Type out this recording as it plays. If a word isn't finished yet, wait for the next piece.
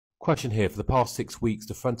Question here. For the past 6 weeks,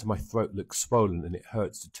 the front of my throat looks swollen and it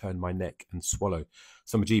hurts to turn my neck and swallow.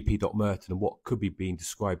 So I'm a GP, Dr. Merton, and what could be being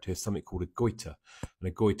described here is something called a goiter. And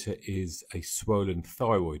a goiter is a swollen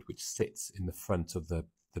thyroid which sits in the front of the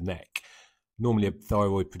neck. Normally a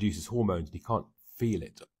thyroid produces hormones and you can't feel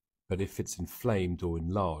it, but if it's inflamed or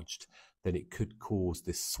enlarged, then it could cause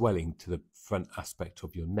this swelling to the front aspect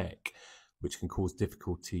of your neck, which can cause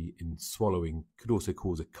difficulty in swallowing, could also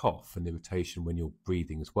cause a cough and irritation when you're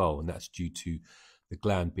breathing as well. And that's due to the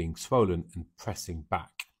gland being swollen and pressing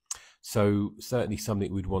back. So certainly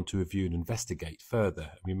something we'd want to review and investigate further.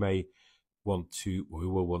 We will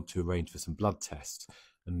want to arrange for some blood tests.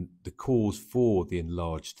 And the cause for the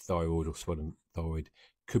enlarged thyroid or swollen thyroid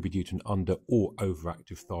could be due to an under or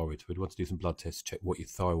overactive thyroid. So we'd want to do some blood tests to check what your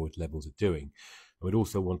thyroid levels are doing. And we'd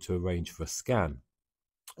also want to arrange for a scan,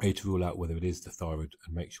 to rule out whether it is the thyroid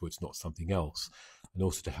and make sure it's not something else, and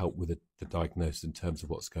also to help with the diagnosis in terms of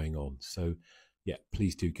what's going on. So yeah,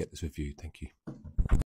 please do get this reviewed. Thank you.